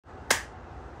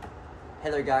Hey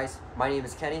there guys, my name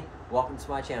is Kenny. Welcome to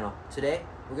my channel. Today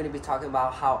we're going to be talking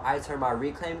about how I turn my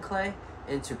reclaimed clay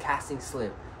into casting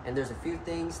slip. And there's a few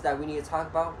things that we need to talk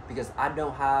about because I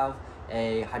don't have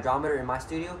a hydrometer in my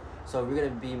studio. So we're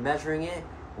going to be measuring it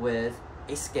with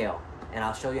a scale. And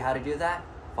I'll show you how to do that.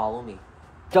 Follow me.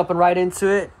 Jumping right into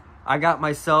it, I got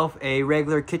myself a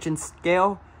regular kitchen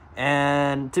scale.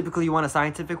 And typically you want a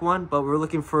scientific one, but we're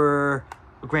looking for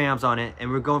grams on it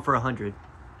and we're going for 100.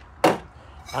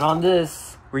 And on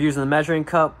this, we're using the measuring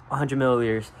cup, 100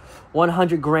 milliliters.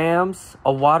 100 grams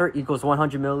of water equals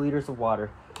 100 milliliters of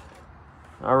water.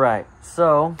 All right,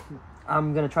 so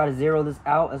I'm gonna try to zero this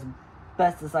out as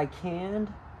best as I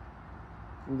can.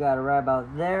 We got it right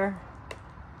about there.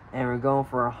 And we're going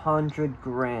for 100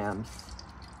 grams.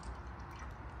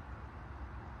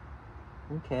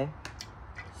 Okay.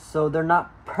 So they're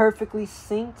not perfectly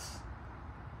synced,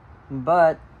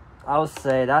 but I would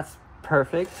say that's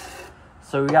perfect.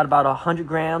 So we got about 100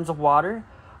 grams of water.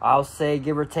 I'll say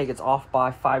give or take it's off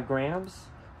by 5 grams,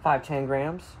 10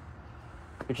 grams,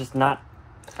 which is not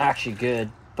actually good,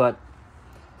 but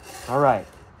all right.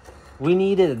 We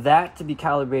needed that to be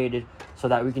calibrated so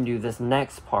that we can do this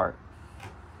next part.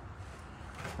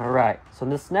 All right, so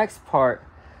this next part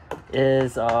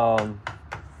is the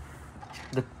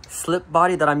slip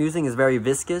body that I'm using is very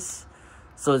viscous,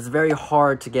 so it's very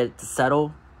hard to get it to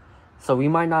settle. So we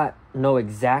might not know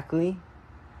exactly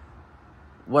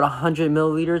what 100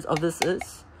 milliliters of this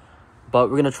is, but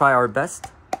we're gonna try our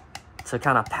best to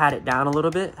kind of pat it down a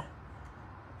little bit,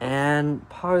 and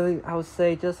probably I would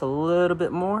say just a little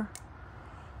bit more.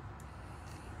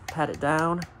 Pat it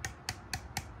down.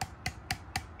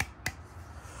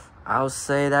 I would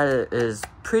say that it is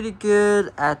pretty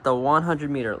good at the 100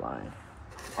 meter line,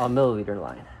 milliliter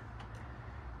line.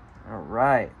 All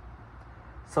right,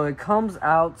 so it comes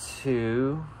out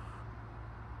to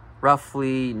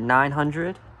roughly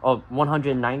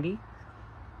 190,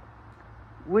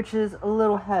 which is a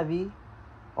little heavy.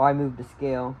 Oh, I moved the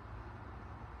scale,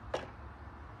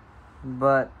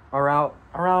 but around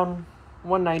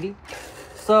 190.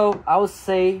 So I would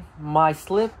say my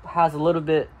slip has a little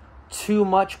bit too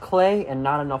much clay and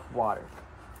not enough water,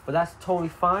 but that's totally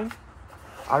fine.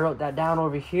 I wrote that down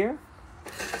over here,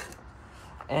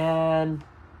 and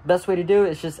best way to do it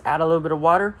is just add a little bit of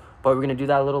water, but we're gonna do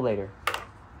that a little later.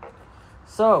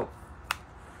 So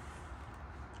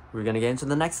we're gonna get into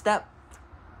the next step.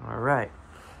 All right,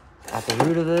 at the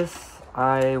root of this,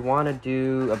 I want to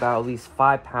do about at least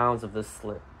 5 pounds of this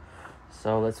slip.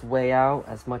 So let's weigh out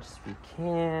as much as we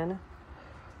can.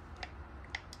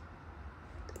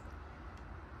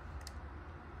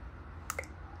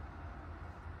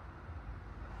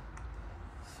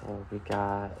 So we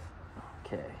got,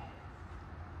 okay.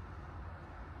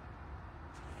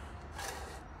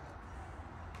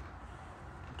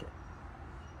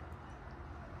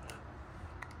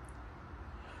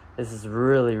 This is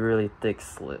really thick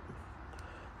slip.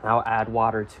 I'll add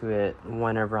water to it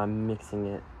whenever I'm mixing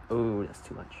it. Oh, that's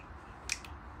too much.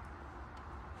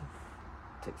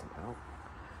 Take some out.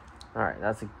 All right,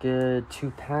 that's a good 2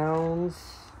 pounds.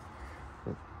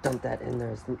 We'll dump that in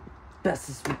there as best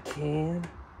as we can.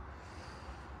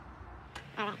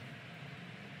 All right.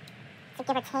 So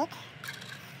give or take.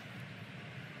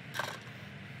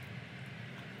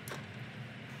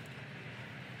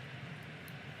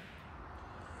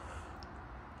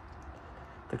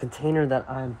 The container that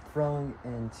I'm throwing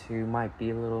into might be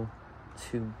a little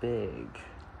too big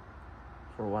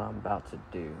for what I'm about to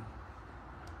do.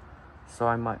 So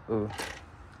I might,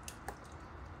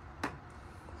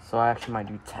 So I actually might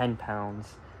do 10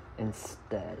 pounds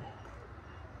instead.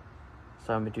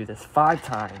 So I'm gonna do this 5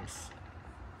 times.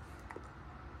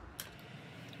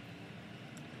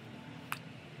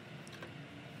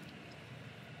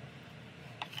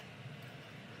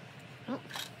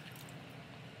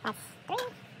 That's 3.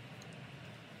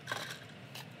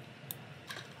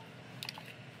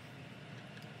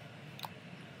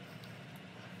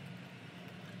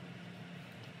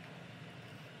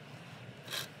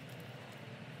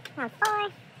 Around 4.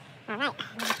 All right,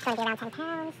 that's going to be around 10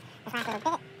 pounds. This last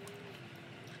little bit.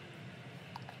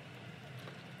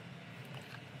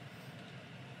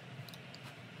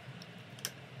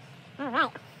 All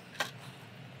right.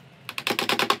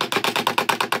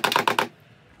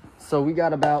 So we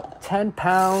got about 10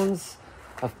 pounds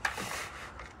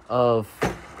of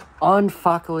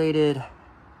unfocculated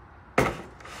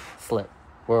slip,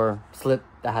 or slip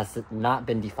that has not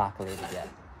been defocculated yet.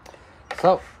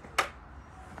 So,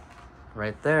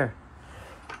 right there.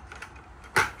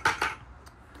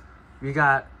 We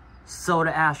got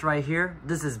soda ash right here.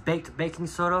 This is baked baking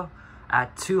soda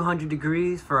at 200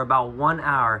 degrees for about 1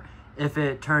 hour. If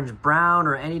it turns brown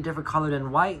or any different color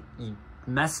than white, you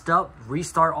messed up,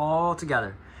 restart all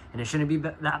together. And it shouldn't be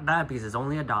that bad because it's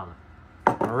only $1.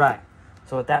 All right,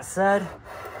 so with that said,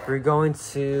 we're going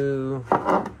to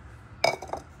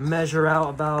measure out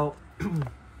about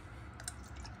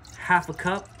half a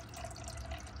cup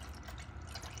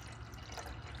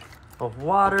of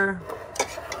water.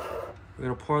 We're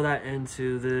gonna pour that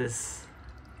into this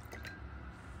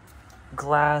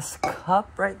glass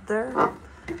cup right there.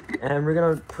 And we're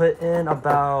gonna put in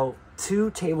about 2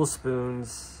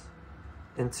 tablespoons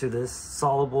into this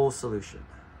soluble solution.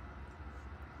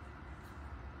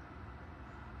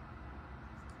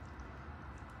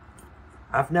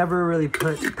 I've never really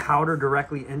put powder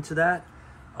directly into that,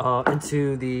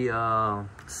 into the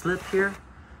slip here.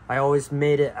 I always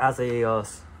made it as a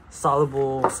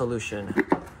soluble solution.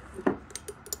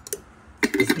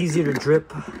 It's easier to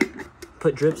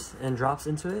put drips and drops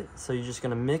into it. So you're just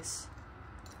gonna mix.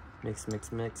 Mix,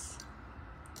 mix, mix.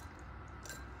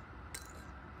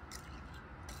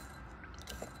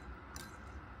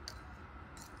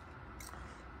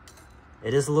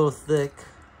 It is a little thick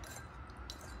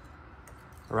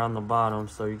around the bottom,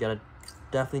 so you gotta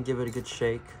definitely give it a good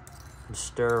shake and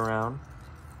stir around.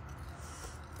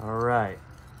 All right.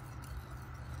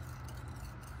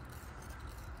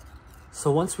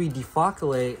 So once we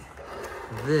defocculate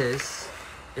this,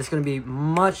 it's gonna be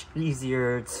much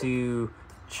easier to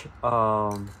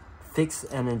fix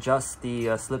and adjust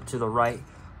the slip to the right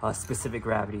specific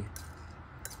gravity.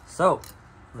 So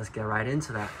let's get right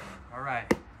into that. All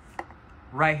right,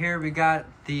 right here we got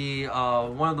the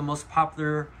one of the most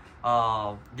popular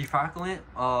defocculant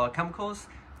chemicals,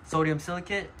 sodium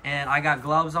silicate, and I got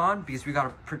gloves on because we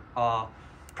gotta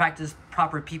practice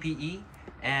proper PPE,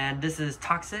 and this is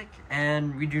toxic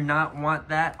and we do not want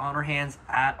that on our hands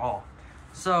at all.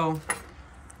 So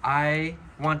I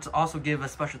want to also give a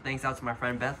special thanks out to my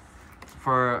friend Beth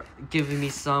for giving me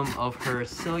some of her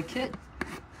silicate.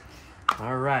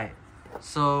 All right,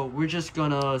 so we're just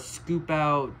gonna scoop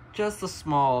out just a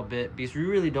small bit because we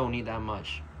really don't need that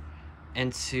much.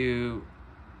 Into,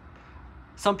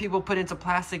 some people put into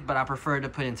plastic, but I prefer to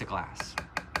put into glass.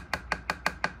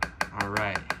 All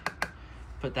right,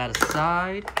 put that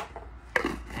aside.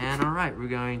 And all right, we're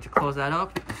going to close that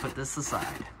up and put this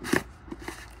aside.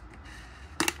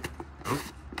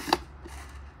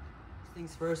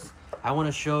 Things first, I want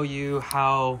to show you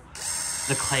how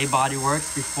the clay body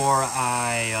works before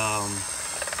I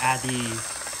add the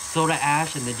soda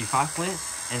ash and the defocculant.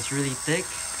 And it's really thick,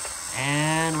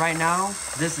 and right now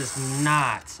this is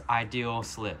not ideal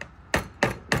slip.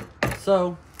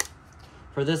 So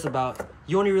for this,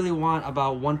 you only really want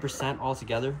about 1%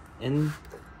 altogether in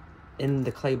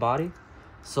the clay body,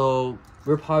 so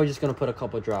we're probably just gonna put a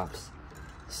couple drops.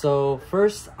 So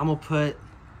first I'm gonna put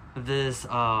this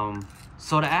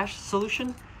soda ash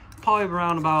solution, probably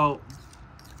around about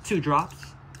 2 drops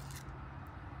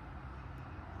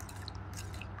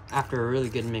after a really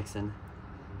good mixing.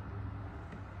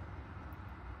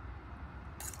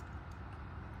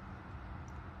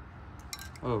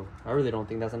 Oh, I really don't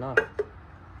think that's enough.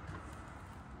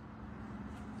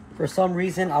 For some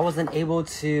reason, I wasn't able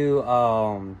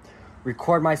to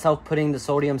record myself putting the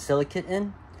sodium silicate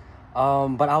in.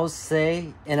 But I would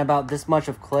say in about this much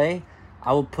of clay,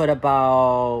 I will put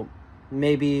about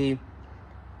maybe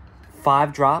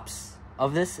 5 drops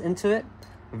of this into it.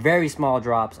 Very small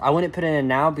drops. I wouldn't put it in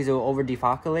now because it will over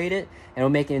defocculate it and it will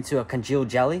make it into a congealed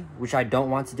jelly, which I don't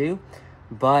want to do.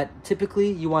 But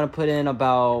typically you want to put in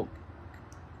about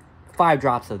 5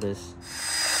 drops of this.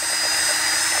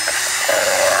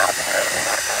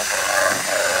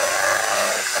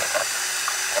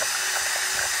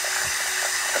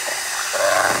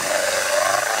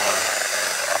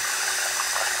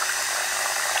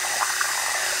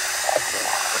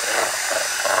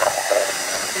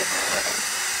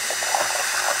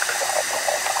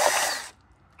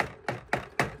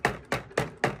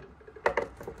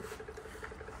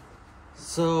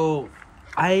 So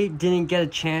I didn't get a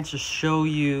chance to show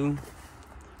you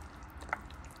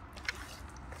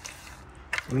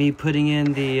me putting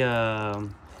in the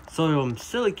sodium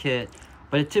silicate,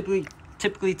 but it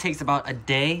typically takes about a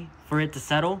day for it to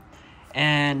settle.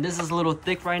 And this is a little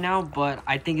thick right now, but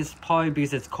I think it's probably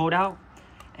because it's cold out.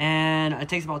 And it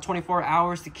takes about 24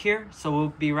 hours to cure, so we'll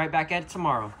be right back at it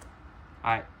tomorrow.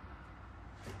 All right.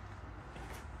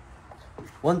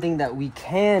 One thing that we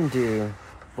can do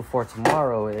before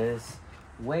tomorrow is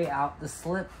weigh out the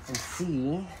slip and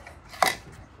see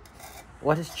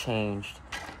what has changed.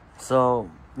 So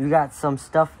we got some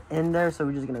stuff in there, so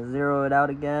we're just gonna zero it out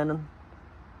again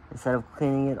instead of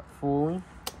cleaning it fully.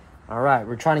 All right,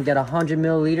 we're trying to get 100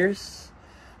 milliliters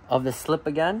of the slip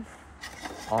again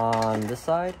on this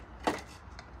side.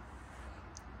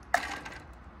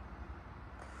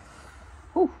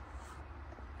 Whew.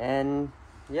 And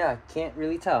yeah, can't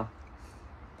really tell.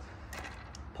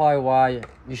 Probably why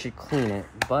you should clean it,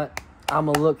 but I'm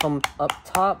gonna look from up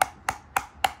top,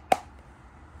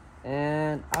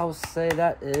 and I'll say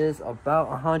that is about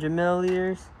 100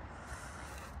 milliliters.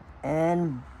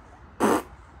 And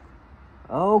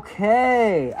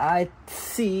okay, I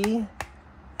think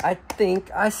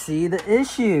I see the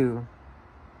issue.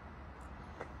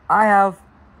 I have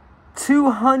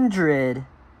 200.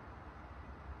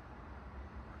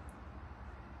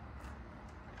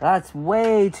 That's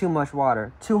way too much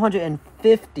water.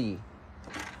 250.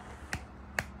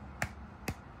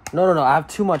 No, I have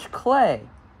too much clay.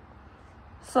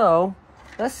 So,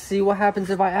 let's see what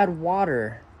happens if I add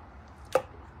water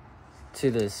to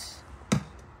this.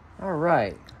 All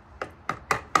right.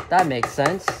 That makes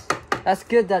sense. That's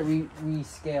good that we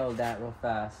scaled that real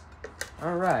fast.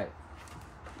 All right.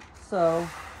 So,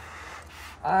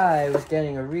 I was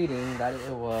getting a reading that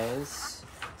it was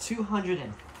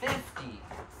 250.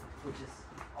 Which is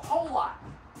a whole lot.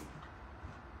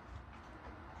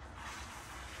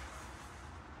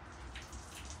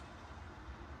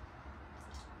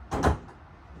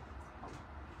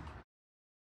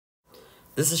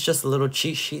 This is just a little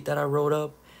cheat sheet that I wrote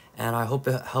up, and I hope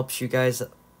it helps you guys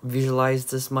visualize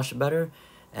this much better.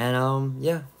 And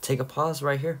yeah, take a pause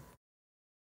right here.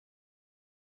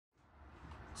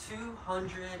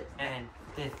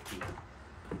 250.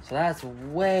 So that's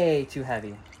way too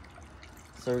heavy.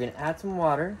 So we're gonna add some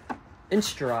water, in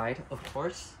stride, of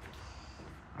course.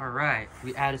 All right,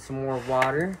 we added some more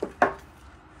water.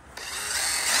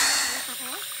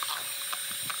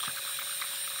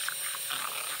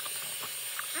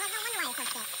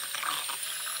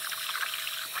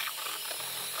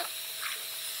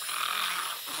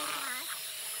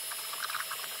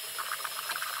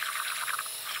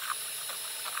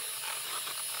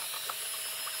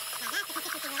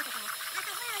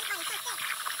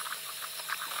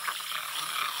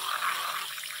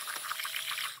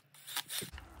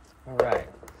 All right,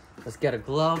 let's get a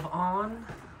glove on.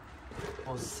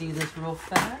 We'll see this real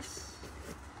fast.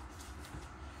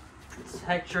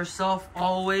 Protect yourself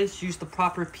always. Use the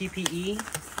proper PPE.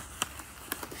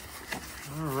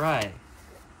 All right.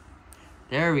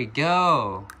 There we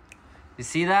go. You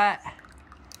see that?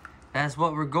 That's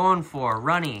what we're going for,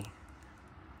 runny.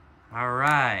 All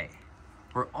right.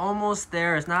 We're almost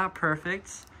there. It's not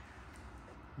perfect.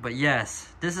 But yes,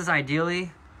 this is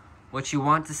ideally what you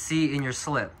want to see in your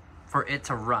slip for it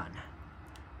to run.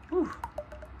 Whew.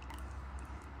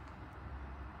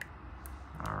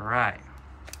 All right.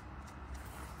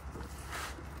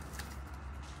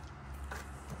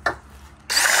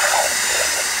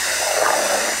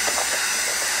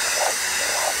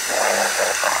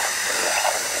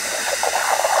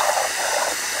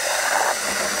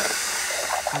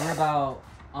 We're about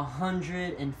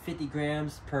 150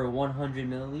 grams per 100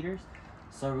 milliliters.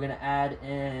 So we're gonna add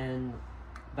in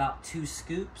about 2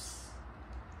 scoops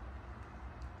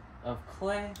of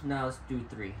clay. Now let's do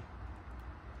 3.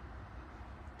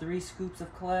 3 scoops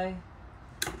of clay.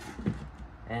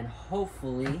 And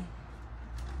hopefully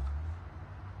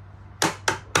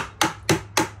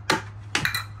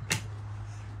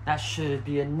that should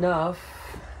be enough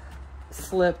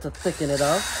slip to thicken it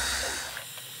up.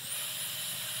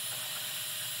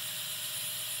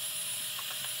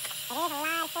 It is a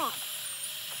lot of slip.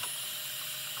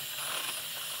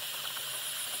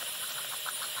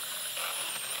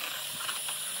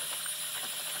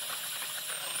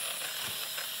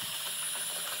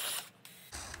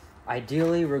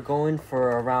 Ideally, we're going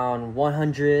for around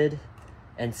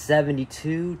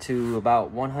 172 to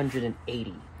about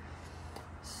 180.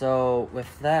 So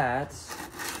with that,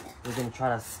 we're gonna try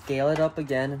to scale it up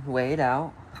again and weigh it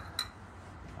out.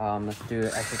 Let's do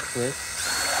an extra twist.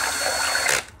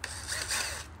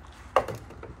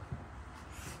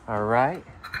 All right.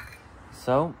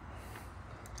 So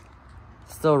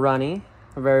still runny,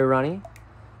 very runny.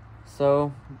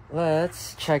 So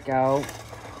let's check out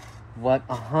what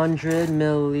 100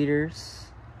 milliliters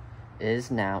is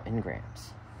now in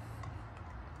grams.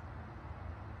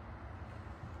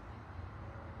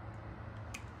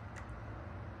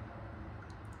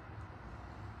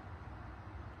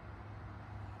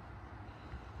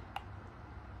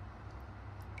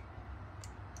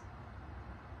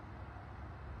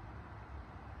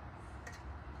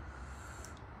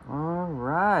 All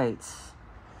right.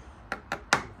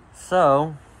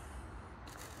 So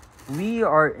we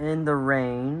are in the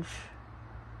range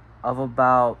of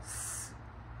about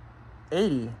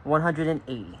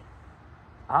 180.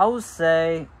 I would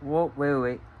say, well,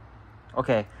 wait.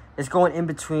 Okay, it's going in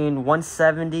between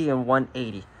 170 and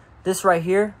 180. This right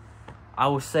here, I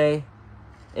would say,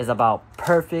 is about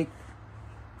perfect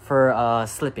for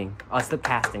slip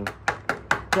casting.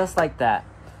 Just like that.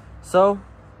 So,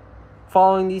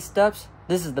 following these steps,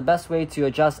 this is the best way to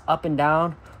adjust up and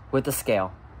down with the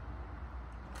scale.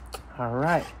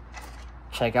 Alright.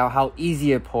 Check out how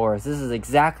easy it pours. This is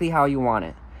exactly how you want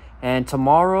it. And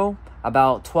tomorrow,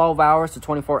 about 12 hours to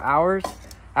 24 hours,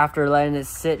 after letting it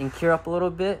sit and cure up a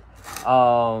little bit,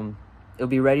 it'll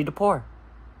be ready to pour.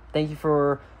 Thank you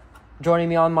for joining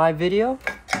me on my video.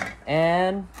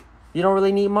 And you don't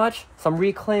really need much. Some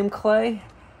reclaimed clay,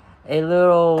 a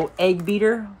little egg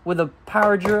beater with a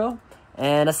power drill,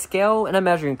 and a scale and a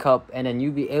measuring cup, and then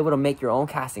you'll be able to make your own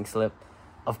casting slip.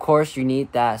 Of course, you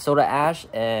need that soda ash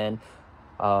and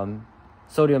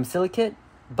sodium silicate,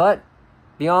 but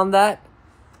beyond that,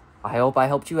 I hope I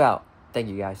helped you out. Thank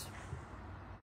you, guys.